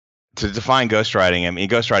to define ghostwriting, I mean,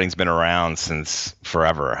 ghostwriting's been around since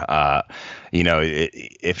forever.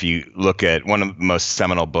 If you look at one of the most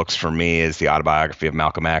seminal books for me is the autobiography of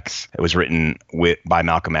Malcolm X. It was written by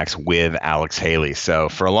Malcolm X with Alex Haley. So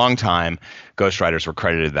for a long time, ghostwriters were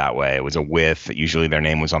credited that way. It was a with. Usually their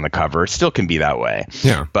name was on the cover. It still can be that way.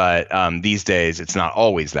 Yeah. But these days, it's not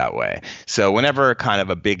always that way. So whenever kind of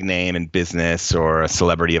a big name in business or a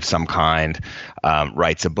celebrity of some kind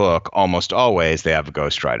writes a book, almost always they have a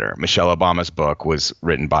ghostwriter. Michelle Obama's book was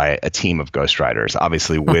written by a team of ghostwriters,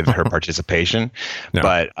 obviously with her participation. No.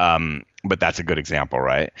 But that's a good example,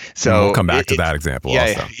 right? So we'll come back to that example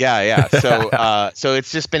also. Yeah. So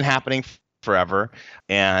it's just been happening forever.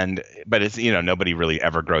 But it's, nobody really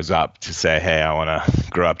ever grows up to say, hey, I want to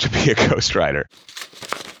grow up to be a ghostwriter.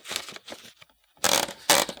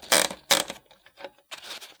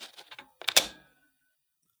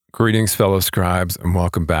 Greetings, fellow scribes, and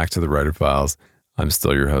welcome back to the Writer Files. I'm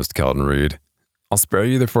still your host, Kelton Reed. I'll spare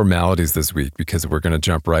you the formalities this week because we're going to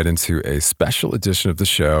jump right into a special edition of the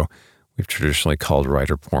show we've traditionally called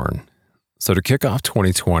Writer Porn. So to kick off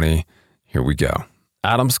 2020, here we go.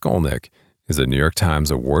 Adam Skolnick is a New York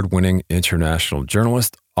Times award-winning international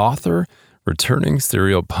journalist, author, returning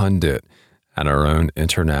serial pundit, and our own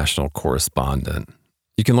international correspondent.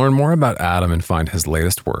 You can learn more about Adam and find his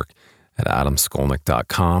latest work at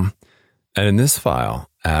adamskolnick.com. And in this file,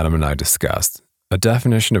 Adam and I discussed a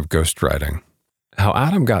definition of ghostwriting, how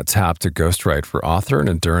Adam got tapped to ghostwrite for author and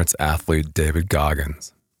endurance athlete David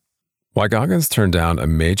Goggins, why Goggins turned down a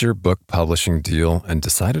major book publishing deal and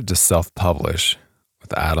decided to self-publish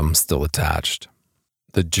with Adam still attached,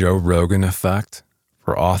 the Joe Rogan effect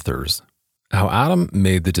for authors, how Adam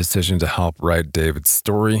made the decision to help write David's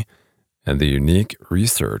story, and the unique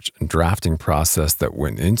research and drafting process that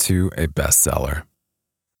went into a bestseller.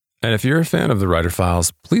 And if you're a fan of the Writer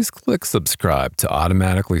Files, please click subscribe to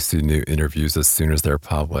automatically see new interviews as soon as they're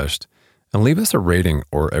published, and leave us a rating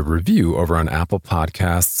or a review over on Apple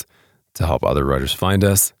Podcasts to help other writers find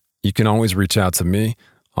us. You can always reach out to me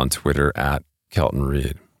on Twitter at Kelton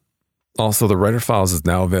Reed. Also, the Writer Files is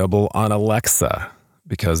now available on Alexa,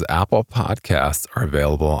 because Apple Podcasts are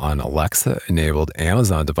available on Alexa-enabled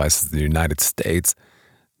Amazon devices in the United States.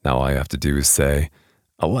 Now all you have to do is say,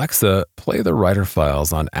 Alexa, play the Writer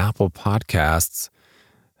Files on Apple Podcasts,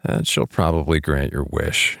 and she'll probably grant your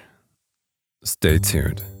wish. Stay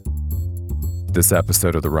tuned. This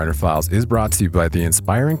episode of the Writer Files is brought to you by the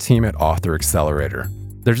inspiring team at Author Accelerator.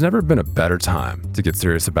 There's never been a better time to get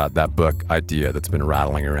serious about that book idea that's been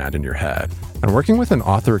rattling around in your head. And working with an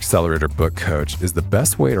Author Accelerator book coach is the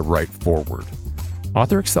best way to write forward.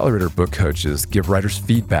 Author Accelerator book coaches give writers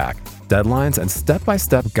feedback, deadlines, and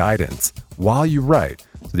step-by-step guidance while you write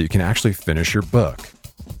so that you can actually finish your book.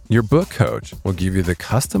 Your book coach will give you the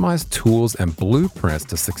customized tools and blueprints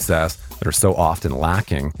to success that are so often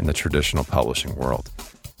lacking in the traditional publishing world.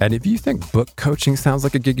 And if you think book coaching sounds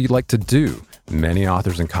like a gig you'd like to do, many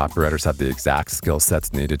authors and copywriters have the exact skill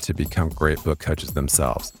sets needed to become great book coaches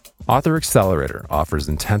themselves. Author Accelerator offers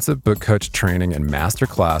intensive book coach training and master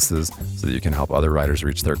classes so that you can help other writers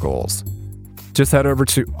reach their goals. Just head over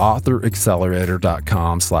to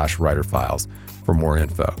authoraccelerator.com/writerfiles for more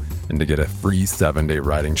info and to get a free 7-day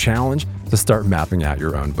writing challenge to start mapping out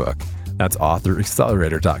your own book. That's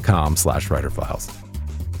authoraccelerator.com/writerfiles.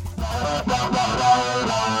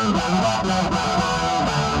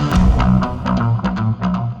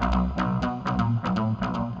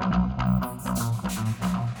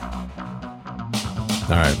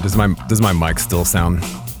 All right, does my mic still sound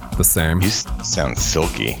the same? You sound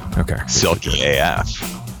silky. Okay. Silky AF.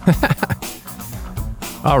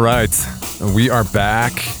 All right, we are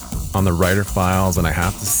back on the Writer Files, and I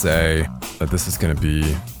have to say that this is going to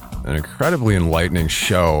be an incredibly enlightening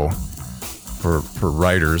show for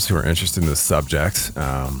writers who are interested in this subject.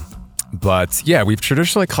 But yeah, we've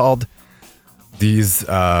traditionally called these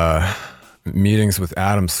meetings with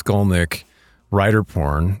Adam Skolnick writer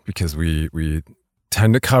porn because we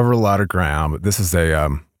tend to cover a lot of ground. But this is a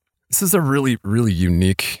really, really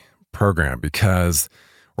unique program because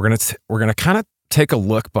we're gonna kind of take a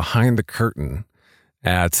look behind the curtain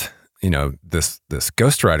at this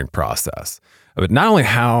ghostwriting process, but not only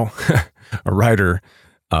how a writer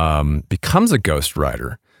becomes a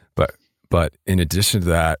ghostwriter, but in addition to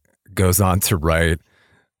that, goes on to write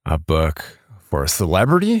a book for a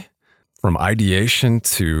celebrity, from ideation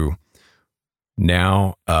to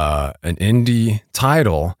now an indie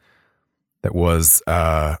title that was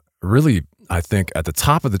really, I think, at the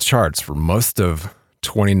top of the charts for most of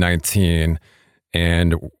 2019.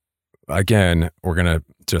 And again, we're going to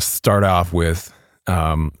just start off with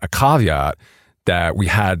a caveat that we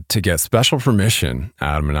had to get special permission,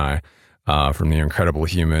 Adam and I, from the incredible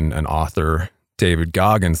human and author David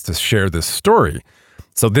Goggins to share this story.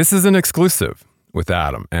 So this is an exclusive with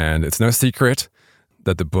Adam, and it's no secret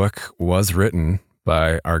that the book was written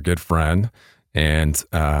by our good friend and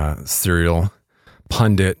serial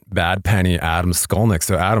pundit, Bad Penny, Adam Skolnick.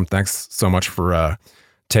 So Adam, thanks so much for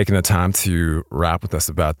taking the time to rap with us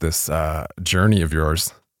about this journey of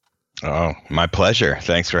yours. Oh, my pleasure.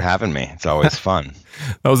 Thanks for having me. It's always fun.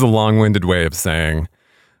 That was a long-winded way of saying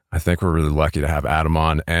I think we're really lucky to have Adam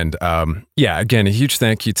on. And again, a huge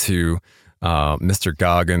thank you to Mr.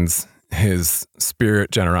 Goggins, his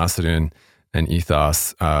spirit, generosity, and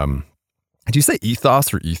ethos. Do you say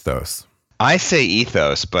ethos or ethos? I say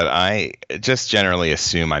ethos, but I just generally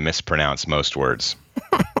assume I mispronounce most words.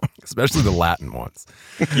 Especially the Latin ones.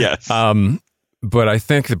 Yes. But I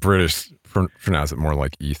think the British pronounce it more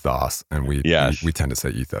like ethos, and we tend to say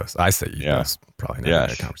ethos. I say ethos, probably not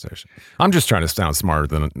in a conversation. I'm just trying to sound smarter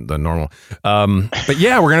than normal. But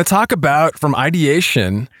yeah, we're going to talk about from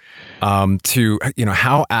ideation to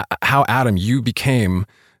how Adam, you became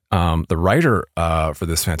the writer for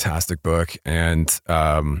this fantastic book, and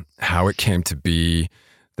how it came to be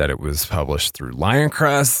that it was published through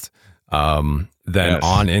Lioncrest, then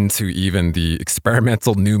on into even the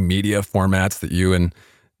experimental new media formats that you and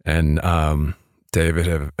David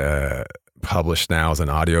have published now as an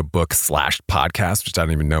audiobook / podcast, which I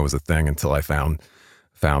didn't even know was a thing until I found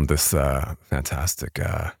this fantastic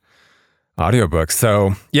audiobook.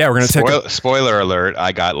 So yeah, we're gonna spoiler alert.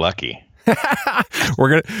 I got lucky.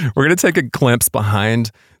 We're gonna take a glimpse behind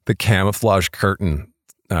the camouflage curtain,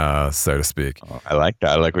 so to speak. Oh, I like that.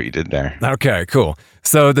 I like what you did there. Okay, cool.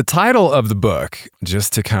 So the title of the book,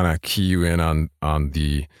 just to kind of key you in on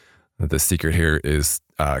the secret here, is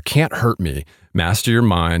Can't Hurt Me, Master Your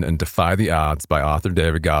Mind and Defy the Odds by author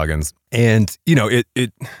David Goggins. And,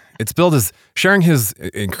 it's billed as sharing his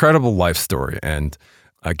incredible life story and,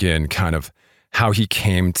 again, kind of how he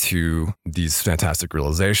came to these fantastic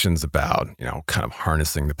realizations about, kind of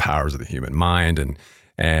harnessing the powers of the human mind.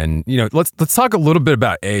 And let's talk a little bit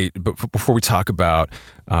about but before we talk about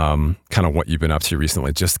kind of what you've been up to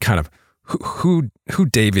recently, just kind of who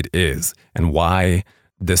David is and why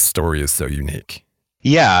this story is so unique.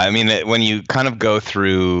 Yeah, I mean, when you kind of go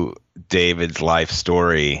through David's life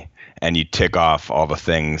story and you tick off all the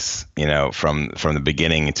things, from the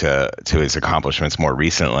beginning to his accomplishments more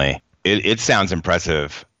recently, it sounds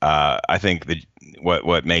impressive. I think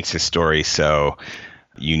what makes his story so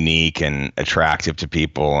unique and attractive to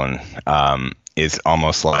people and is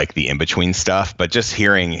almost like the in-between stuff, but just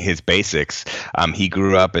hearing his basics. He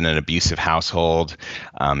grew up in an abusive household.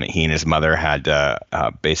 He and his mother had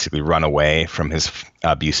basically run away from his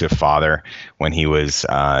abusive father when he was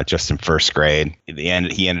just in first grade. He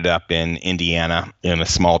ended up in Indiana, in a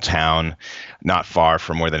small town not far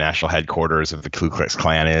from where the national headquarters of the Ku Klux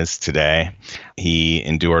Klan is today. He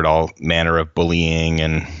endured all manner of bullying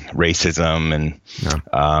and racism, and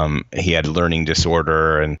he had learning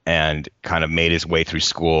disorder and kind of made his way through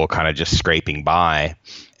school, kind of just scraping by,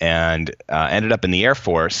 and ended up in the Air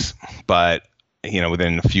Force. But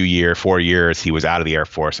within 4 years, he was out of the Air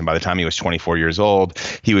Force. And by the time he was 24 years old,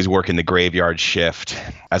 he was working the graveyard shift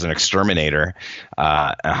as an exterminator,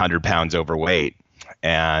 100 pounds overweight,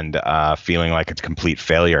 and feeling like a complete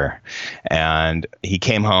failure. And he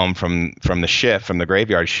came home from the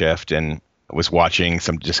graveyard shift, and was watching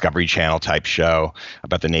some Discovery Channel type show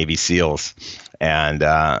about the Navy SEALs. And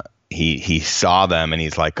he saw them, and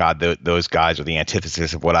he's like, God, those guys are the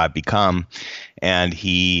antithesis of what I've become. And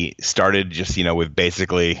he started just, with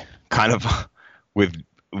basically kind of with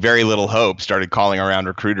very little hope, started calling around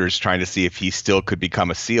recruiters trying to see if he still could become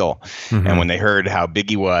a SEAL. Mm-hmm. And when they heard how big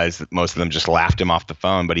he was, most of them just laughed him off the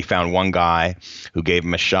phone. But he found one guy who gave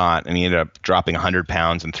him a shot, and he ended up dropping 100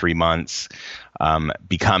 pounds in 3 months,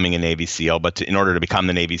 becoming a Navy SEAL. But in order to become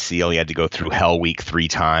the Navy SEAL, he had to go through Hell Week 3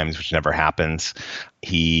 times, which never happens.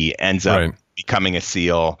 He ends up becoming a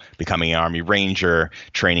SEAL, becoming an Army Ranger,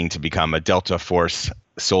 training to become a Delta Force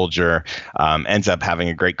soldier, ends up having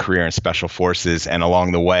a great career in special forces, and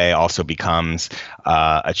along the way also becomes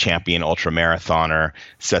a champion ultra marathoner,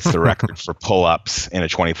 sets the record for pull-ups in a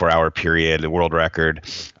 24-hour period, the world record.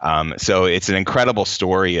 So it's an incredible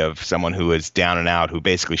story of someone who is down and out, who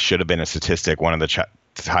basically should have been a statistic. One of the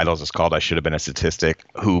titles is called I Should Have Been a Statistic,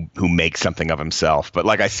 who makes something of himself. But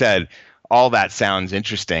like I said, all that sounds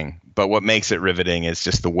interesting, But what makes it riveting is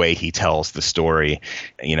just the way he tells the story,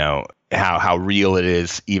 how real it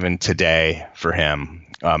is even today for him.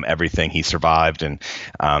 Everything he survived, and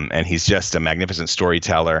he's just a magnificent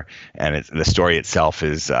storyteller. And the story itself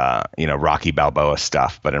is, Rocky Balboa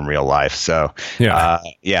stuff, but in real life. So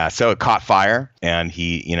so it caught fire, and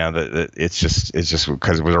he, it's just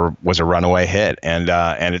because it was a runaway hit, and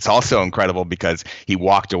it's also incredible because he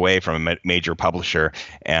walked away from a major publisher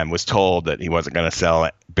and was told that he wasn't going to sell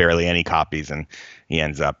barely any copies, and he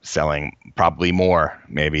ends up selling probably more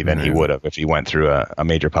maybe than he would have if he went through a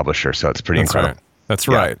major publisher. So it's pretty incredible. Right. That's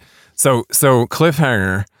right. So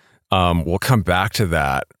cliffhanger, we'll come back to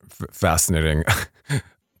that fascinating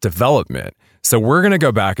development. So we're going to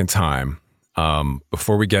go back in time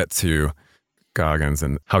before we get to Goggins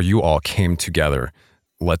and how you all came together.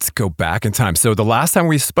 Let's go back in time. So the last time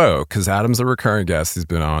we spoke, because Adam's a recurring guest, he's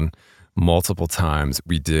been on multiple times,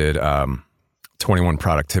 we did 21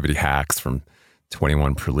 productivity hacks from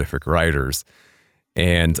 21 prolific writers.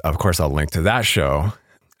 And of course, I'll link to that show.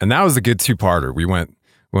 And that was a good two-parter. We went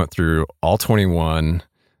through all 21,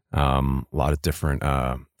 a lot of different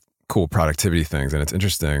cool productivity things. And it's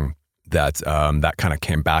interesting that that kind of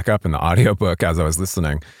came back up in the audiobook as I was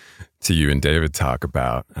listening to you and David talk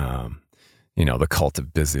about, the cult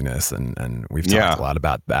of busyness. And we've talked a lot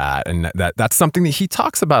about that. And that's something that he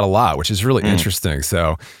talks about a lot, which is really interesting.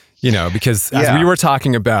 So, because as we were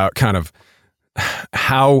talking about kind of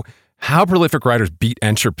how prolific writers beat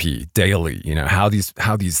entropy daily, how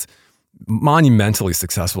these monumentally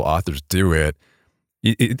successful authors do it.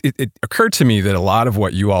 It occurred to me that a lot of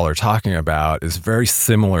what you all are talking about is very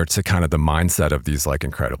similar to kind of the mindset of these like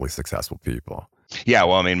incredibly successful people. Yeah,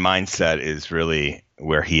 well, I mean, mindset is really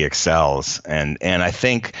where he excels, and I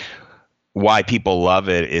think why people love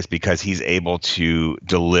it is because he's able to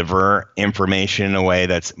deliver information in a way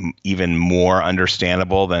that's even more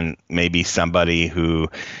understandable than maybe somebody who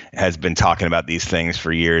has been talking about these things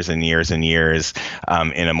for years and years and years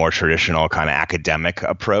in a more traditional kind of academic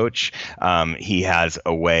approach. He has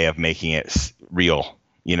a way of making it real,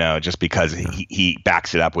 just because he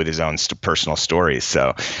backs it up with his own personal stories.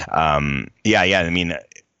 So, I mean,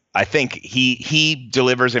 I think he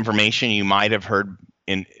delivers information you might have heard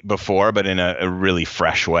before, but in a really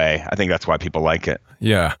fresh way. I think that's why people like it.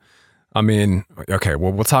 Yeah. I mean, okay,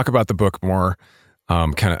 well, we'll talk about the book more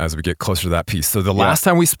kind of as we get closer to that piece. So the last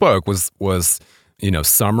time we spoke was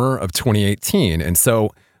summer of 2018. And so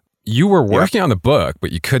you were working on the book,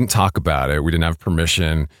 but you couldn't talk about it. We didn't have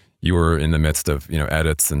permission. You were in the midst of,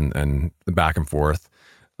 edits and the back and forth,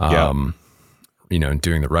 and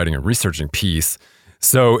doing the writing and researching piece.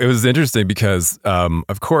 So it was interesting because,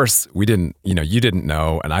 of course, we didn't, you didn't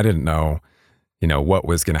know, and I didn't know, what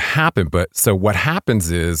was going to happen. But so what happens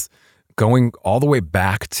is going all the way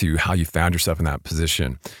back to how you found yourself in that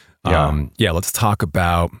position. Let's talk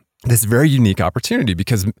about this very unique opportunity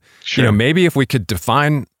because, maybe if we could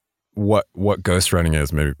define what ghostwriting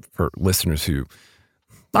is, maybe for listeners who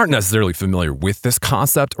aren't necessarily familiar with this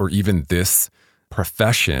concept or even this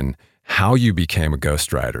profession, how you became a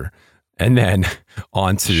ghostwriter. And then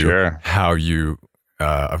on to how you,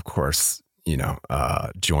 of course,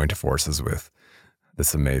 joined forces with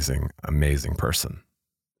this amazing, amazing person.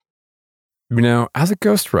 As a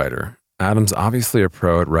ghostwriter, Adam's obviously a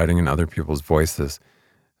pro at writing in other people's voices.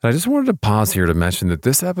 And I just wanted to pause here to mention that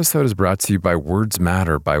this episode is brought to you by Words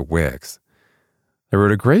Matter by Wix. They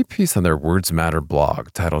wrote a great piece on their Words Matter blog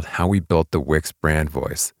titled How We Built the Wix Brand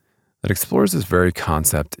Voice that explores this very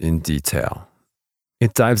concept in detail.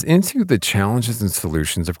 It dives into the challenges and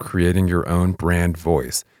solutions of creating your own brand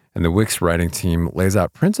voice, and the Wix writing team lays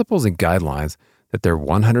out principles and guidelines that their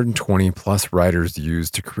 120 plus writers use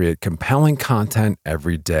to create compelling content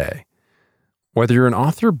every day. Whether you're an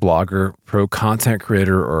author, blogger, pro content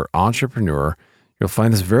creator, or entrepreneur, you'll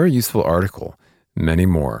find this very useful article, and many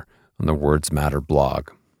more, on the Words Matter blog.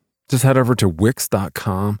 Just head over to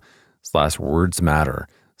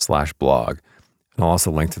wix.com/wordsmatter/blog. And I'll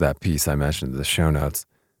also link to that piece I mentioned in the show notes.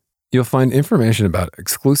 You'll find information about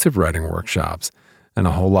exclusive writing workshops and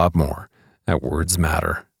a whole lot more at Words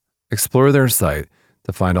Matter. Explore their site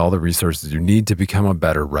to find all the resources you need to become a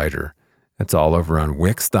better writer. It's all over on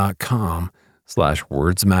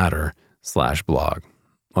wix.com/wordsmatter/blog.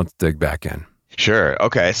 Let's dig back in. Sure.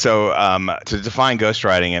 Okay. So to define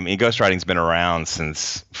ghostwriting, I mean, ghostwriting's been around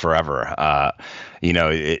since forever.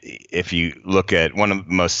 If you look at one of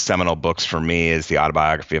the most seminal books for me is the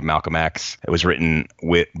autobiography of Malcolm X. It was written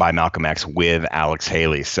by Malcolm X with Alex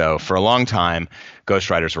Haley. So for a long time,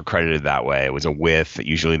 ghostwriters were credited that way. It was a with.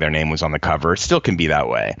 Usually their name was on the cover. It still can be that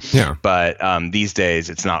way. Yeah. But these days,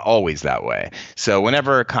 it's not always that way. So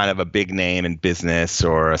whenever kind of a big name in business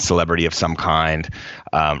or a celebrity of some kind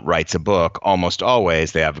writes a book, almost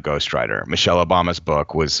always they have a ghostwriter. Michelle Obama's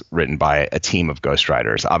book was written by a team of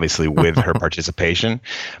ghostwriters, obviously with her participation.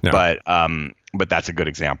 No. But that's a good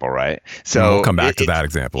example, right? So we'll come back to that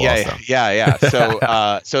example also. Yeah.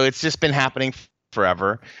 So it's just been happening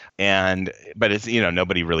forever. But it's,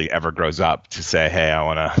 nobody really ever grows up to say, hey, I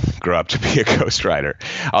want to grow up to be a ghostwriter.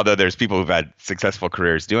 Although there's people who've had successful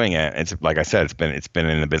careers doing it. It's like I said, it's been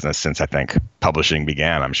in the business since I think publishing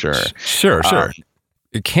began, I'm sure. Sure.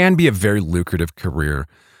 It can be a very lucrative career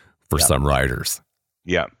for some writers.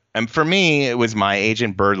 Yeah. And for me, it was my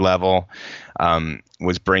agent Bird Level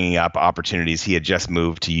was bringing up opportunities. He had just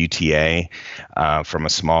moved to UTA from a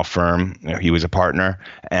small firm. He was a partner,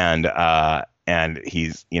 and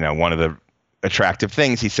he's, one of the attractive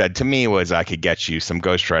things he said to me was I could get you some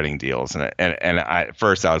ghostwriting deals. And at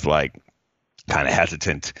first I was like kind of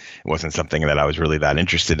hesitant. It wasn't something that I was really that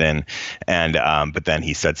interested in. But then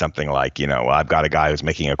he said something like, well, I've got a guy who's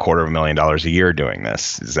making $250,000 a year doing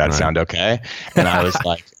this. Does that sound okay? And I was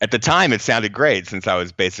like, at the time it sounded great since I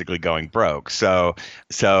was basically going broke. So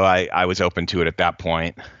I was open to it at that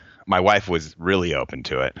point. My wife was really open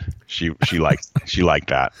to it. She liked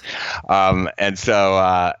that.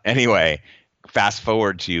 Anyway, fast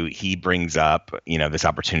forward to he brings up, this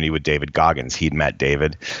opportunity with David Goggins. He'd met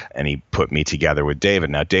David and he put me together with David.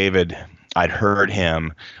 Now, David, I'd heard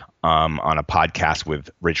him on a podcast with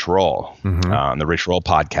Rich Roll, on the Rich Roll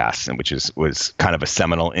podcast, and which was kind of a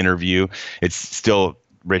seminal interview. It's still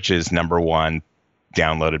Rich's #1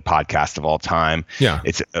 downloaded podcast of all time. Yeah.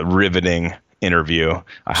 It's a riveting interview.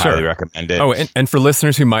 I highly recommend it. Oh, and for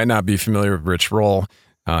listeners who might not be familiar with Rich Roll,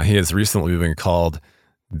 he has recently been called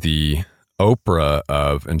the Oprah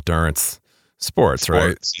of endurance sports,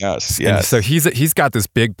 right? Yes. And so he's got this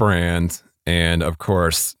big brand, and of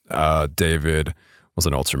course, David was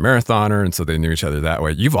an ultra marathoner, and so they knew each other that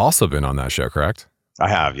way. You've also been on that show, correct? I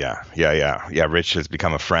have, yeah. Rich has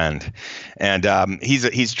become a friend, and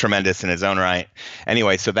he's tremendous in his own right.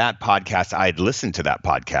 Anyway, so that podcast, I'd listened to that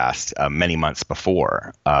podcast many months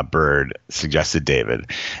before Bird suggested David,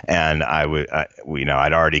 and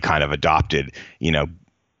I'd already kind of adopted,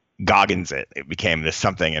 Goggins it. It became this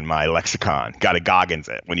something in my lexicon. Got to Goggins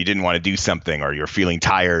it. When you didn't want to do something, or you're feeling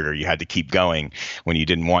tired, or you had to keep going when you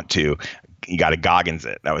didn't want to, you got to Goggins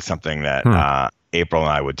it. That was something that April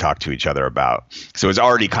and I would talk to each other about. So it was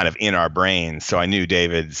already kind of in our brains. So I knew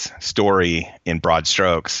David's story in broad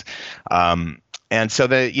strokes. And so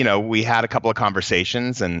we had a couple of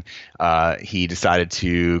conversations, and he decided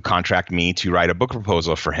to contract me to write a book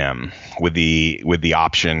proposal for him with the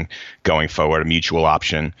option going forward, a mutual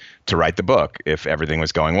option to write the book if everything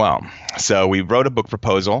was going well. So we wrote a book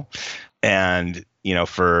proposal, and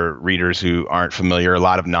for readers who aren't familiar, a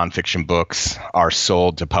lot of nonfiction books are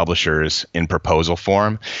sold to publishers in proposal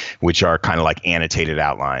form, which are kind of like annotated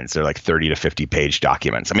outlines. They're like 30 to 50 page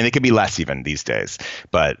documents. I mean, they could be less even these days,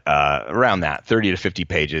 but around that 30 to 50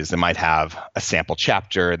 pages. They might have a sample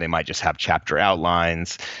chapter. They might just have chapter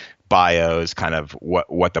outlines, bios, kind of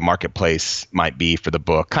what the marketplace might be for the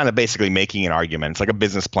book, kind of basically making an argument. It's like a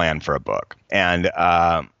business plan for a book.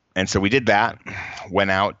 And so we did that,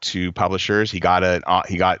 went out to publishers. He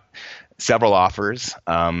got several offers,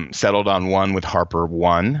 settled on one with Harper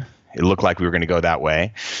One. It looked like we were going to go that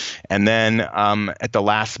way. And then at the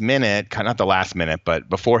last minute, not the last minute, but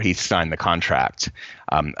before he signed the contract,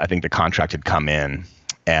 I think the contract had come in,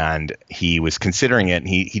 and he was considering it, and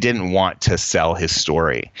he didn't want to sell his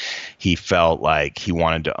story. He felt like he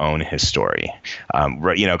wanted to own his story.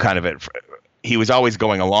 He was always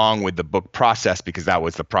going along with the book process because that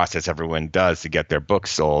was the process everyone does to get their book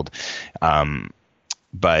sold.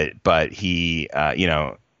 But he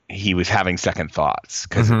was having second thoughts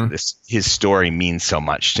because his story means so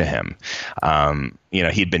much to him.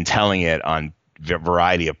 He'd been telling it on a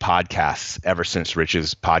variety of podcasts ever since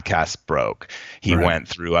Rich's podcast broke. He went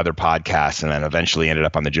through other podcasts and then eventually ended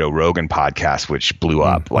up on the Joe Rogan podcast, which blew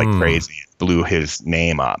up like crazy. Blew his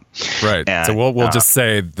name up. Right. And, so we'll just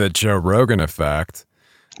say the Joe Rogan effect.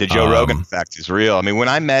 The Joe Rogan effect is real. I mean, when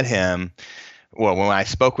I met him, when I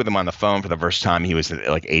spoke with him on the phone for the first time, he was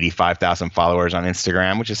like 85,000 followers on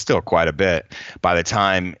Instagram, which is still quite a bit. By the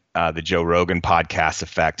time the Joe Rogan podcast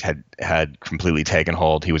effect had completely taken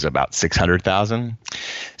hold. He was about 600,000.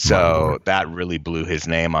 So that really blew his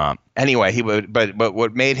name up. Anyway, but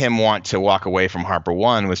what made him want to walk away from Harper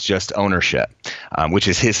One was just ownership, which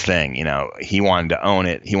is his thing. He wanted to own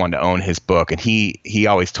it. He wanted to own his book, and he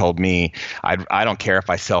always told me, I don't care if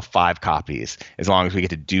I sell 5 copies as long as we get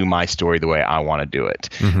to do my story the way I want to do it.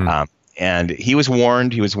 And he was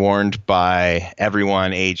warned. He was warned by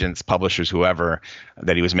everyone, agents, publishers, whoever,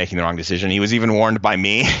 that he was making the wrong decision. He was even warned by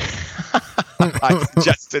me.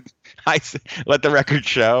 I let the record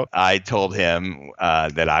show. I told him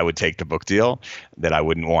that I would take the book deal, that I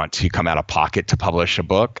wouldn't want to come out of pocket to publish a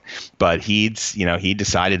book. But he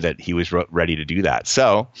decided that he was ready to do that.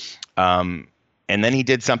 So, and then he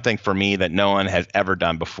did something for me that no one has ever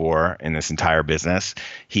done before in this entire business.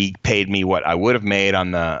 He paid me what I would have made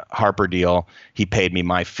on the Harper deal. He paid me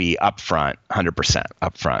my fee upfront, 100%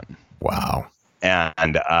 upfront. Wow.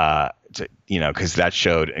 And, because that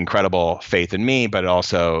showed incredible faith in me, but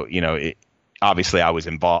also, obviously I was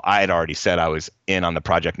involved. I had already said I was in on the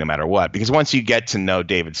project no matter what, because once you get to know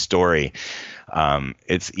David's story,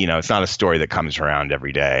 it's not a story that comes around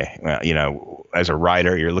every day. As a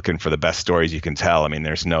writer, you're looking for the best stories you can tell. I mean,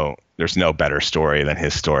 there's no better story than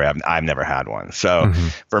his story. I've never had one. So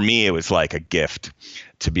for me, it was like a gift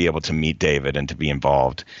to be able to meet David and to be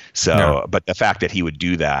involved. So, but the fact that he would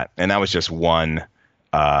do that, and that was just one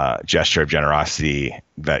gesture of generosity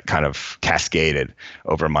that kind of cascaded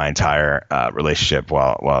over my entire relationship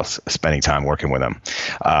while spending time working with him.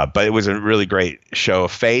 But it was a really great show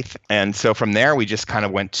of faith, and so from there we just kind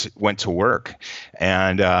of went to work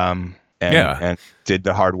and did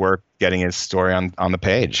the hard work getting his story on the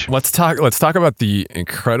page. Let's talk about the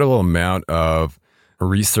incredible amount of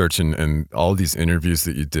research and all these interviews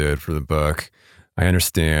that you did for the book. I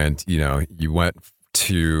understand, you went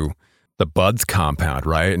to the Buds compound,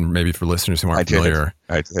 right? And maybe for listeners who aren't familiar,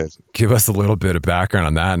 I did. Give us a little bit of background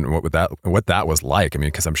on that and what that was like. I mean,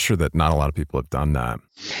 because I'm sure that not a lot of people have done that.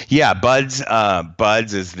 Yeah, Buds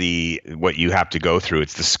is what you have to go through.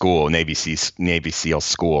 It's the school, Navy SEAL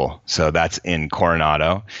school. So that's in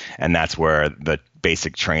Coronado, and that's where the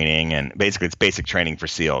basic training, and basically it's basic training for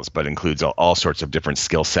SEALs, but includes all sorts of different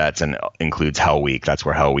skill sets and includes Hell Week. That's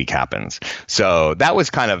where Hell Week happens. So that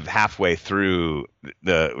was kind of halfway through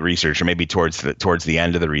the research, or maybe towards the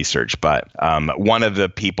end of the research. But one of the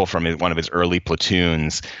people from one of his early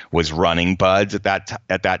platoons was running Buds at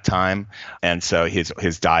that time, and so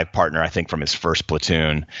his dive partner, I think from his first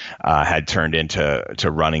platoon, had turned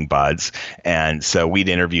into running Buds, and so we'd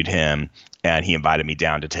interviewed him. And he invited me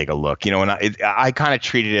down to take a look. And I kind of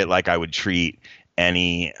treated it like I would treat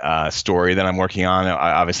any story that I'm working on.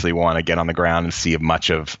 I obviously want to get on the ground and see as much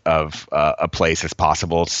of a place as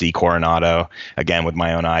possible, see Coronado again with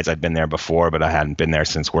my own eyes. I'd been there before, but I hadn't been there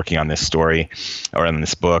since working on this story or on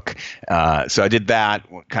this book. So I did that,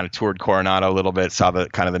 kind of toured Coronado a little bit, saw the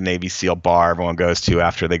kind of the Navy SEAL bar everyone goes to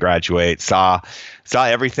after they graduate, saw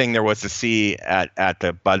everything there was to see at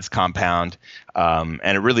the Buds compound. And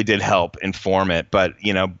it really did help inform it. But,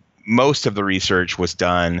 most of the research was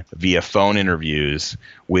done via phone interviews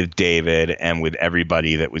with David and with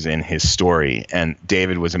everybody that was in his story. And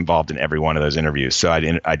David was involved in every one of those interviews. So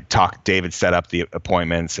I'd talk, David set up the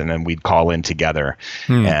appointments, and then we'd call in together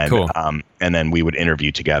cool. And then we would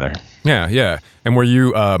interview together. Yeah. And were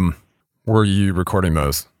you recording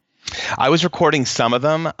those? I was recording some of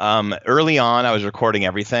them. Early on, I was recording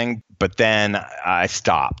everything, but then I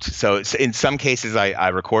stopped. So in some cases I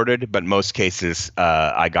recorded, but most cases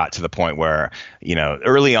I got to the point where,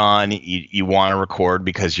 early on you want to record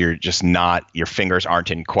because you're just not, your fingers aren't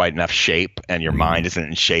in quite enough shape and your mind isn't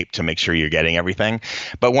in shape to make sure you're getting everything.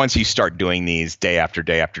 But once you start doing these day after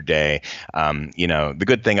day after day, the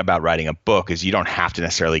good thing about writing a book is you don't have to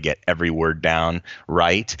necessarily get every word down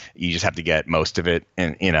right. You just have to get most of it.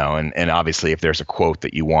 And obviously if there's a quote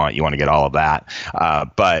that you want to get all of that.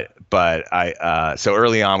 But so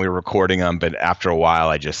early on we were recording them, but after a while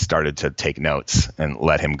I just started to take notes and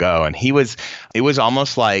let him go. And it was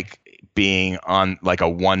almost like being on like a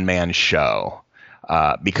one-man show,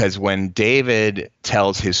 because when David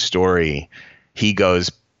tells his story, he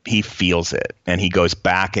feels it and he goes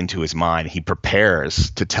back into his mind. He prepares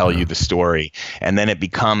to tell you the story, and then it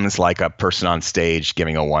becomes like a person on stage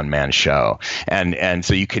giving a one-man show. And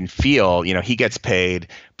so you can feel, he gets paid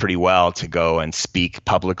pretty well to go and speak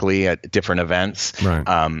publicly at different events. Right.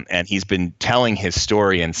 And he's been telling his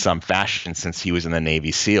story in some fashion since he was in the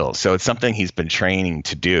Navy SEALs. So it's something he's been training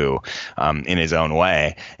to do in his own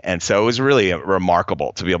way. And so it was really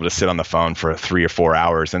remarkable to be able to sit on the phone for 3 or 4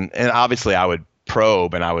 hours. And obviously I would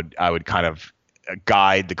probe, and I would kind of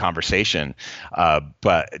guide the conversation,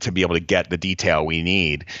 but to be able to get the detail we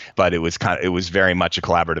need. But it was very much a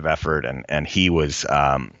collaborative effort, and he was,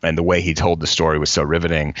 and the way he told the story was so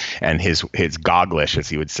riveting, and his Gogglish, as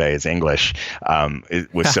he would say, his English,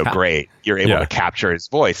 it was so great. You're able to capture his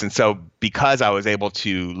voice, and so because I was able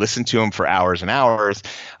to listen to him for hours and hours,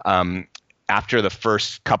 after the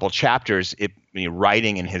first couple chapters,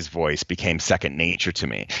 writing in his voice became second nature to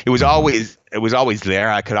me. It was always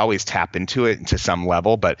there. I could always tap into it to some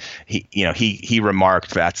level, but he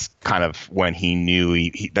remarked that's kind of when he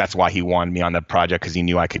knew that's why he wanted me on the project, because he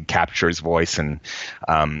knew I could capture his voice, and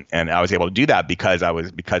I was able to do that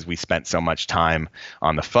because we spent so much time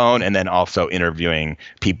on the phone, and then also interviewing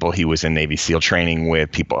people he was in Navy SEAL training with,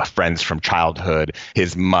 friends from childhood,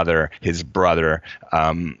 his mother, his brother,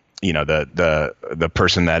 the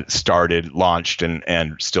person that launched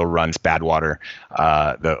and still runs Badwater,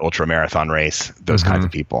 the ultra marathon race, those kinds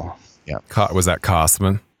of people. Yeah. Was that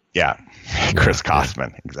Kosman? Yeah. Chris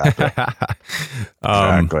Kosman. Exactly.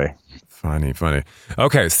 Exactly. Funny.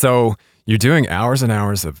 Okay. So you're doing hours and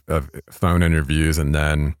hours of phone interviews, and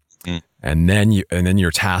then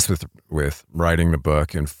you're tasked with writing the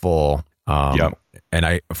book in full.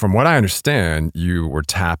 And from what I understand, you were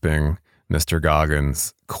tapping Mr.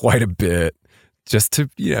 Goggins quite a bit, just to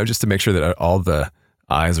make sure that all the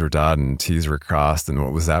I's were dotted and T's were crossed. And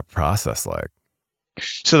what was that process like?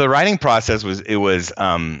 So the writing process was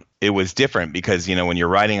different because, when you're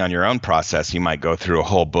writing on your own process, you might go through a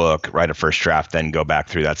whole book, write a first draft, then go back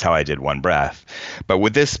through. That's how I did One Breath. But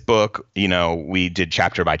with this book, we did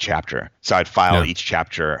chapter by chapter. So I'd file each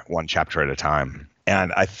chapter, one chapter at a time.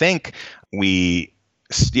 And I think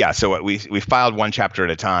so we filed one chapter at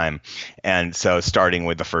a time, and so starting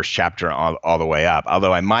with the first chapter all the way up.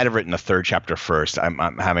 Although I might have written the third chapter first. I'm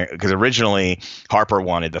having, because originally Harper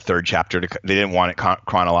wanted the third chapter they didn't want it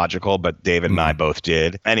chronological, but David and I both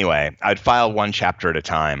did. Anyway, I'd file one chapter at a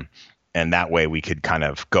time, and that way we could kind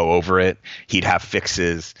of go over it. He'd have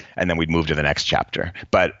fixes, and then we'd move to the next chapter.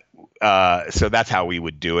 But so that's how we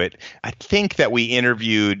would do it. I think that we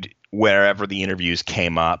interviewed wherever the interviews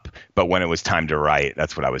came up, but when it was time to write,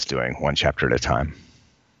 that's what I was doing, one chapter at a time.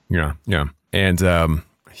 Yeah. And I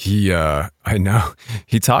know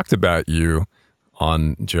he talked about you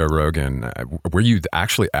on Joe Rogan. Were you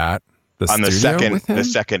actually at the studio with him? The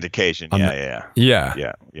second occasion? Yeah.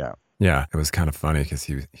 It was kind of funny because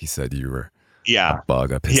he said you were a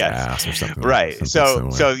bug up his ass or something. Right. So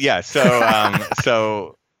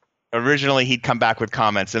originally he'd come back with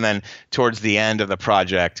comments, and then towards the end of the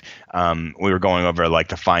project, we were going over like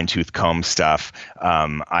the fine tooth comb stuff.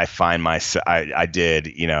 I did,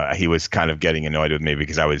 he was kind of getting annoyed with me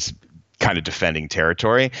because I was kind of defending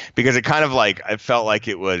territory, because it kind of like, I felt like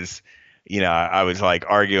it was, I was like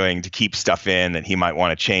arguing to keep stuff in that he might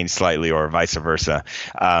want to change slightly, or vice versa.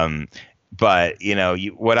 But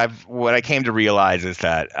what I came to realize is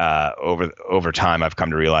that over time I've come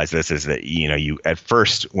to realize this is that you at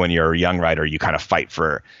first, when you're a young writer, you kind of fight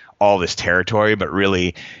for all this territory, but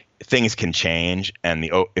really things can change, and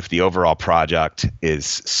if the overall project is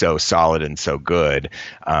so solid and so good,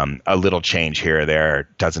 a little change here or there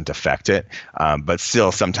doesn't affect it. But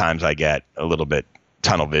still, sometimes I get a little bit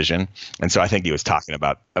tunnel vision, and so I think he was talking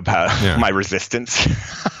about my resistance.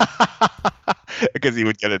 Because he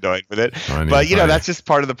would get annoyed with it. Funny. That's just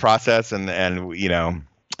part of the process, and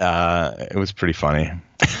it was pretty funny.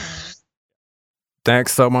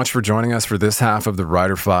 Thanks so much for joining us for this half of the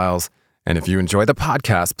Writer Files. And if you enjoy the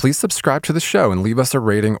podcast, please subscribe to the show and leave us a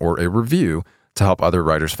rating or a review to help other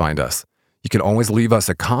writers find us. You can always leave us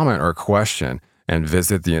a comment or a question, and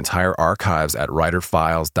visit the entire archives at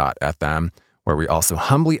writerfiles.fm, where we also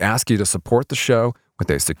humbly ask you to support the show with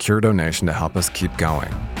a secure donation to help us keep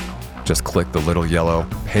going. Just click the little yellow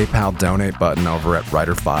PayPal donate button over at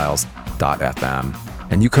writerfiles.fm.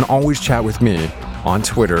 And you can always chat with me on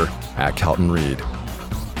Twitter at Kelton Reed.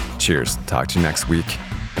 Cheers. Talk to you next week,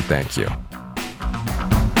 and thank you.